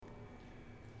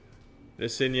Le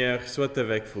Seigneur soit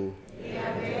avec vous. Et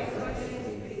avec votre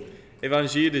esprit.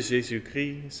 Évangile de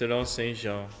Jésus-Christ selon saint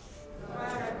Jean. Gloire à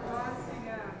toi,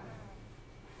 Seigneur.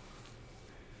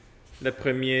 Le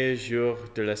premier jour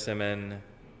de la semaine,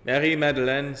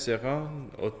 Marie-Madeleine se rend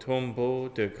au tombeau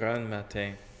de grand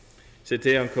matin.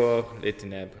 C'était encore les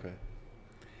ténèbres.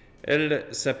 Elle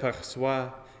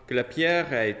s'aperçoit que la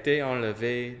pierre a été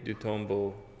enlevée du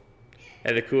tombeau.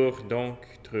 Elle court donc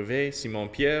trouver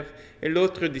Simon-Pierre et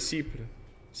l'autre disciple,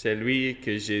 celui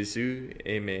que Jésus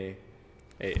aimait.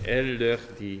 Et elle leur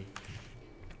dit,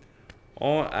 «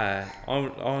 On a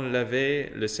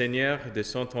enlevé le Seigneur de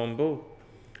son tombeau,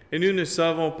 et nous ne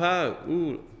savons pas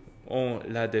où on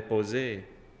l'a déposé. »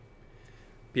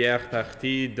 Pierre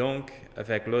partit donc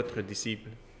avec l'autre disciple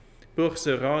pour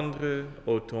se rendre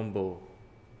au tombeau.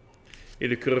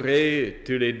 Ils couraient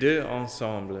tous les deux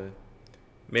ensemble,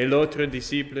 mais l'autre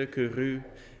disciple courut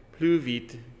plus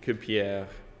vite que Pierre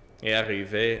et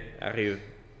arriva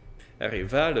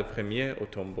le premier au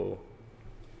tombeau.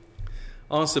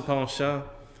 En se penchant,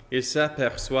 il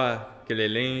s'aperçoit que les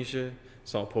linges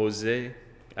sont posés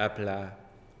à plat.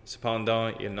 Cependant,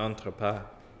 il n'entre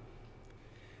pas.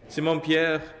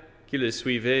 Simon-Pierre, qui le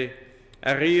suivait,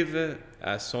 arrive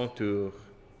à son tour.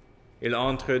 Il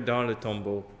entre dans le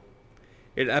tombeau.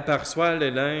 Il aperçoit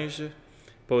les linges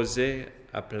posés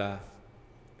à plat,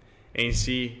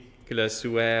 ainsi que la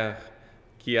suaire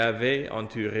qui avait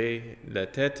entouré la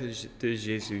tête de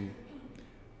Jésus,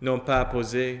 non pas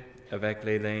posée avec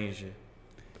les linges,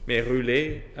 mais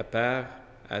roulée à part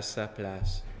à sa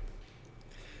place.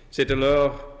 C'est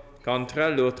alors qu'entra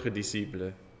l'autre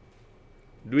disciple,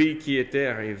 lui qui était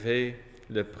arrivé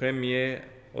le premier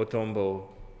au tombeau.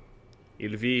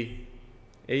 Il vit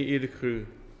et il crut.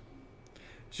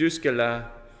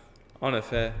 Jusque-là, en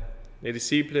effet, les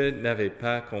disciples n'avaient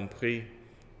pas compris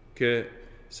que,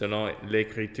 selon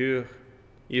l'Écriture,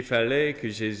 il fallait que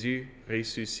Jésus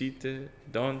ressuscite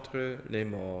d'entre les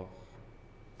morts.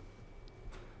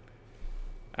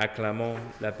 Acclamons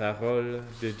la parole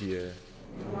de Dieu.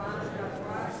 Gloire à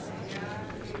toi, Seigneur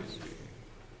Jésus.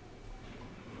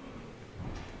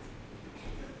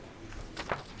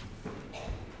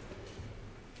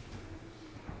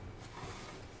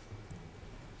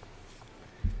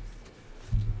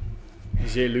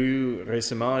 J'ai lu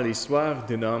récemment l'histoire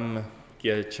d'un homme qui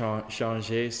a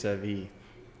changé sa vie,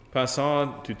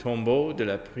 passant du tombeau de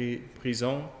la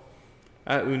prison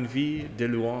à une vie de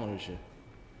louange.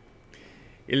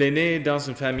 Il est né dans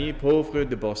une famille pauvre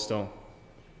de Boston,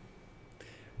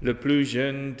 le plus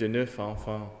jeune de 9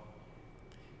 enfants.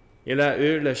 Il a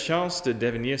eu la chance de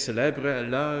devenir célèbre à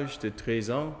l'âge de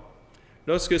 13 ans,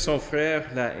 lorsque son frère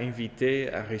l'a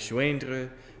invité à rejoindre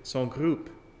son groupe,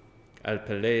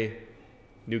 appelé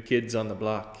New Kids on the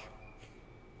Block.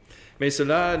 Mais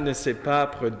cela ne s'est pas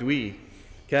produit,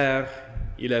 car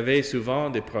il avait souvent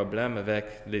des problèmes avec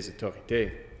les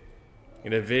autorités.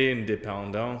 Il avait une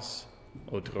dépendance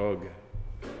aux drogues.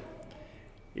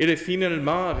 Il est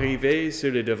finalement arrivé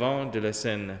sur le devant de la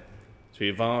scène,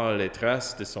 suivant les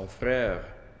traces de son frère,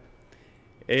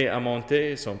 et a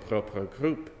monté son propre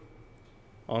groupe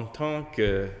en tant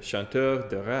que chanteur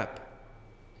de rap.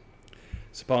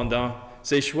 Cependant,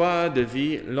 ses choix de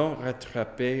vie l'ont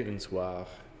rattrapé un soir,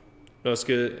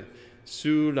 lorsque,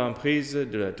 sous l'emprise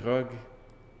de la drogue,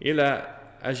 il a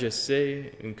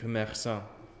agressé un commerçant.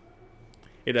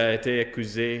 Il a été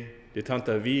accusé de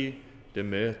tentative de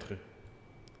meurtre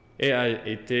et a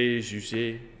été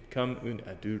jugé comme un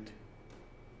adulte.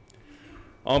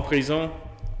 En prison,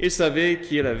 il savait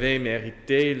qu'il avait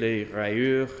mérité les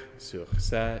rayures sur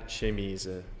sa chemise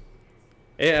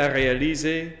et a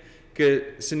réalisé que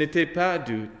ce n'était pas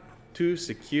du tout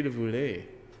ce qu'il voulait.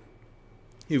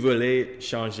 Il voulait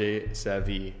changer sa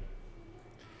vie.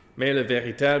 Mais le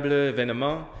véritable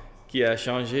événement qui a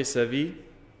changé sa vie,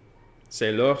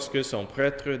 c'est lorsque son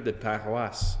prêtre de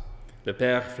paroisse, le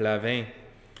Père Flavin,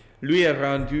 lui a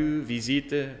rendu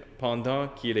visite pendant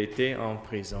qu'il était en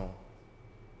prison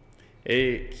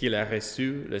et qu'il a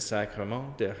reçu le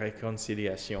sacrement de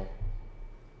réconciliation.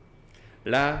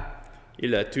 Là,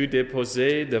 il a tout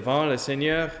déposé devant le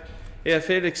Seigneur et a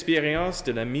fait l'expérience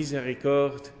de la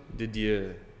miséricorde de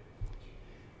Dieu.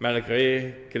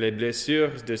 Malgré que les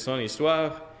blessures de son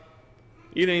histoire,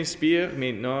 il inspire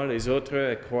maintenant les autres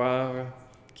à croire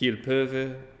qu'ils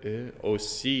peuvent eux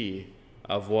aussi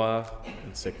avoir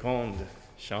une seconde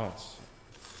chance.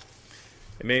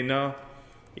 Et maintenant,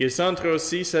 il centre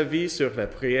aussi sa vie sur la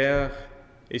prière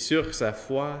et sur sa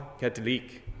foi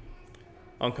catholique,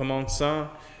 en commençant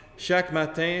chaque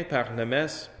matin par la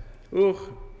messe ou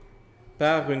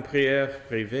par une prière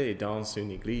privée dans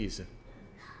une église.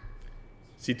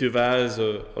 Si tu vas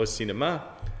au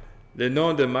cinéma, le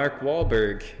nom de Mark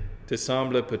Wahlberg te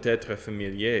semble peut-être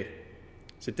familier.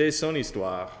 C'était son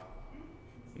histoire.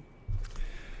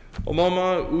 Au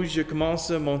moment où je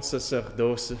commence mon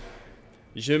sacerdoce,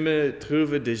 je me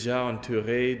trouve déjà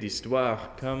entouré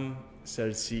d'histoires comme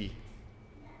celle-ci,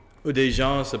 où des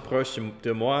gens s'approchent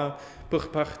de moi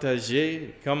pour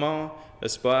partager comment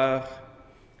l'espoir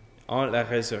en la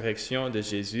résurrection de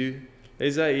Jésus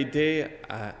les a aidés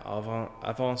à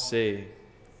avancer,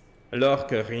 alors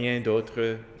que rien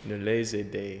d'autre ne les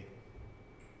aidait.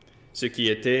 Ceux qui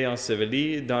étaient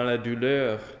ensevelis dans la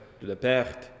douleur de la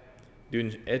perte d'un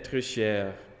être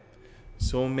cher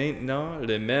sont maintenant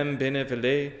les mêmes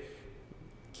bénévoles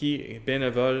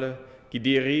qui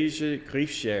dirigent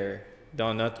Griefshare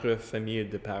dans notre famille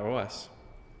de paroisse.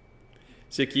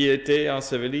 Ceux qui étaient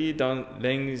ensevelis dans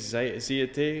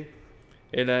l'anxiété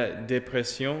et la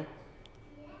dépression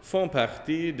font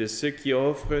partie de ceux qui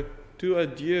offrent tout à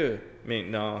Dieu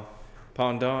maintenant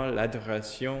pendant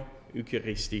l'adoration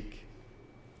eucharistique.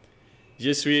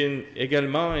 Je suis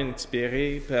également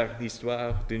inspiré par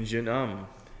l'histoire d'un jeune homme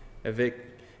avec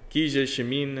qui je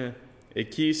chemine et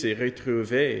qui s'est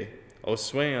retrouvé aux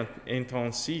soins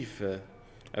intensifs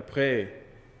après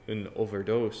une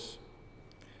overdose,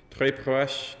 très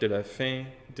proche de la fin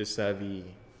de sa vie.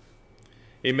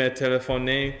 Il m'a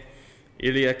téléphoné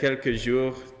il y a quelques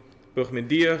jours pour me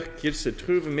dire qu'il se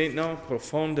trouve maintenant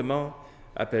profondément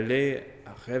appelé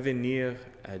à revenir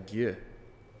à Dieu.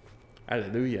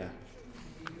 Alléluia.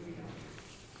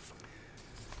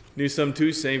 Nous sommes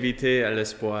tous invités à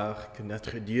l'espoir que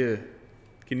notre Dieu,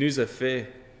 qui nous a fait,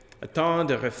 attend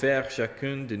de refaire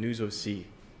chacun de nous aussi,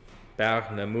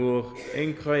 par l'amour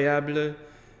incroyable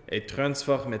et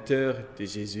transformateur de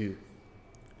Jésus.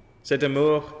 Cet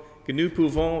amour que nous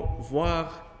pouvons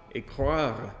voir et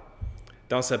croire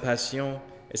dans sa passion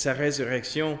et sa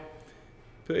résurrection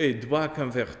peut et doit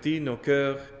convertir nos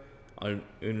cœurs en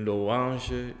une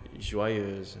louange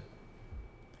joyeuse.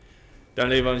 Dans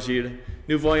l'Évangile,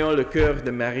 nous voyons le cœur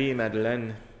de Marie et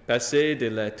Madeleine passer de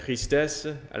la tristesse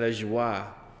à la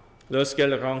joie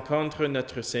lorsqu'elle rencontre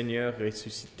notre Seigneur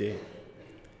ressuscité.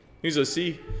 Nous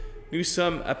aussi, nous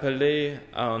sommes appelés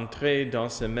à entrer dans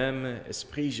ce même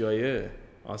esprit joyeux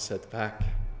en cette Pâque,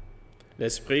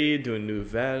 l'esprit d'une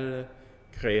nouvelle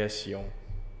création.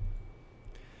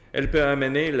 Elle peut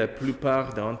amener la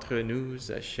plupart d'entre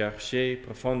nous à chercher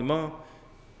profondément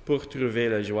pour trouver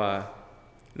la joie.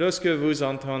 Lorsque vous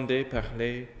entendez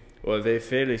parler ou avez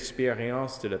fait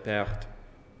l'expérience de la perte,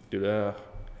 de douleur,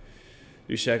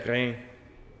 du chagrin,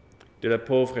 de la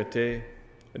pauvreté,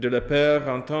 de la peur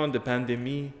en temps de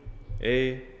pandémie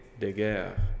et de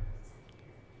guerre.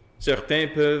 Certains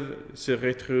peuvent se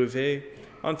retrouver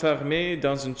enfermés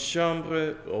dans une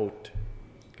chambre haute,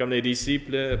 comme les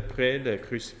disciples après la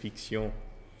crucifixion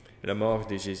et la mort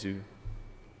de Jésus.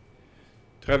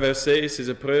 Traverser ces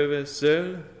épreuves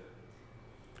seuls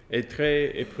est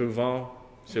très éprouvant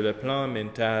sur le plan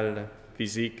mental,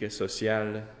 physique,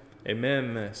 social et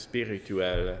même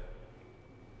spirituel.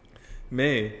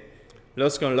 Mais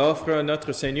lorsqu'on l'offre à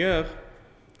notre Seigneur,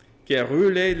 qui a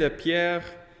roulé la pierre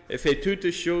et fait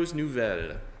toutes choses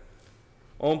nouvelles,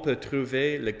 on peut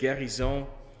trouver la guérison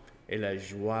et la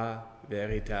joie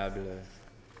véritable.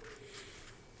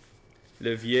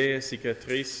 Les vieilles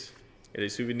cicatrices et les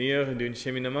souvenirs d'un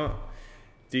cheminement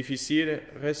difficile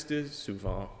restent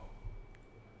souvent.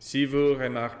 Si vous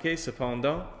remarquez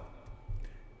cependant,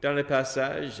 dans les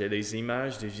passages et les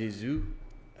images de Jésus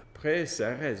après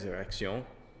sa résurrection,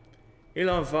 il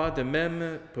en va de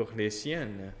même pour les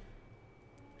siennes.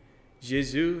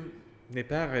 Jésus n'est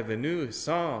pas revenu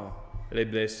sans les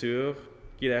blessures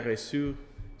qu'il a reçues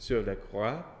sur la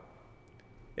croix.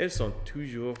 Elles sont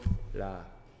toujours là.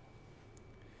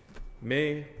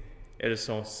 Mais elles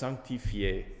sont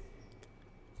sanctifiées,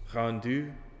 rendues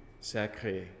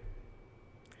sacrées.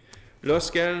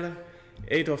 Lorsqu'elle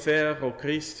est offerte au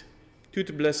Christ,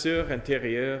 toute blessure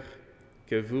intérieure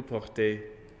que vous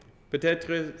portez peut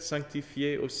être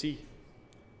sanctifiée aussi,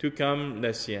 tout comme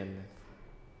la sienne.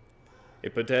 Et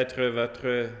peut-être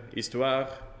votre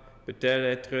histoire peut-elle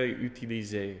être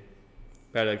utilisée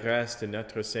par la grâce de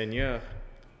notre Seigneur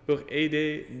pour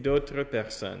aider d'autres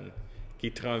personnes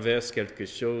qui traversent quelque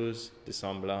chose de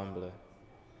semblable.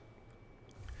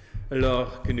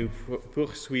 Alors que nous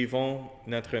poursuivons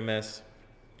notre messe,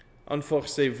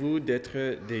 enforcez-vous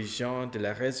d'être des gens de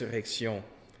la résurrection,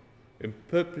 un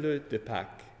peuple de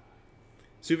Pâques.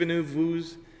 Souvenez-vous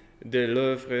de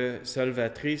l'œuvre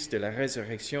salvatrice de la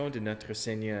résurrection de notre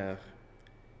Seigneur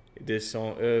et de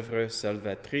son œuvre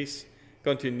salvatrice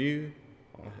contenue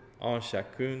en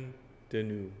chacun de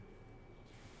nous.